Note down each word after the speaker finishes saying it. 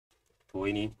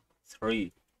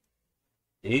23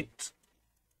 8.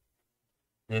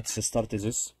 Let's start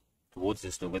this to put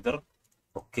this together.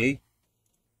 Okay,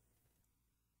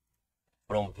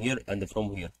 from here and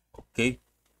from here. Okay,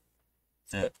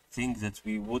 the thing that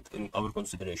we put in our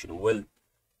consideration, well,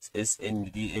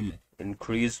 SNDL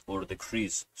increase or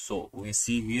decrease. So we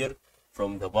see here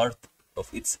from the part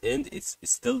of its end, it's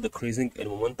still decreasing in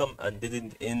momentum and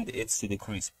didn't end its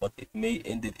decrease, but it may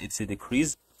end its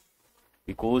decrease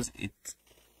because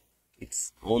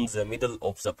it's on the middle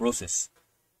of the process.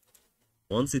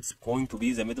 Once it's going to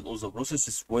be the middle of the process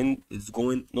is when it's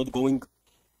not going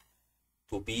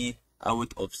to be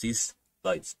out of these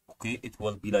lines. Okay, it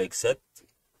will be like set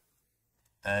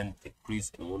and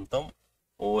decrease in momentum,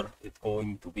 or it's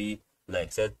going to be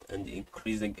like that and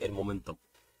increasing in momentum.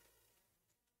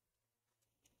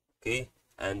 Okay,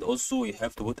 and also you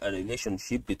have to put a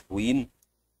relationship between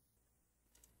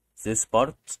this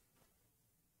part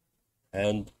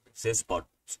and this part.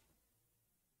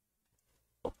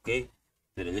 Okay,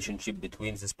 the relationship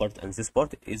between this part and this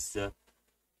part is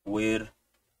where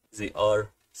they are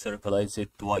circulated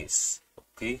twice.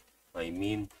 Okay, I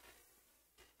mean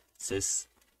this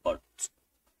part.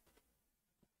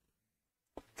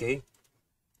 Okay,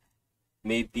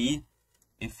 maybe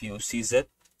if you see that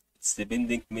it's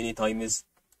depending many times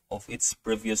of its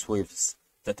previous waves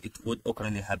that it would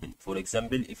occurrently happen. For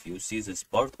example, if you see this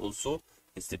part also,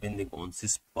 it's depending on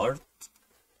this part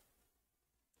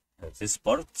and this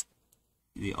part.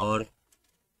 They are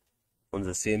on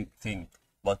the same thing,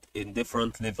 but in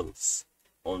different levels,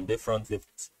 on different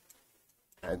levels.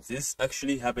 And this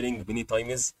actually happening many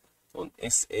times on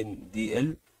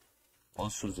SNDL,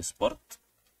 also this part.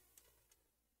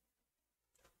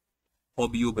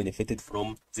 Hope you benefited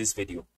from this video.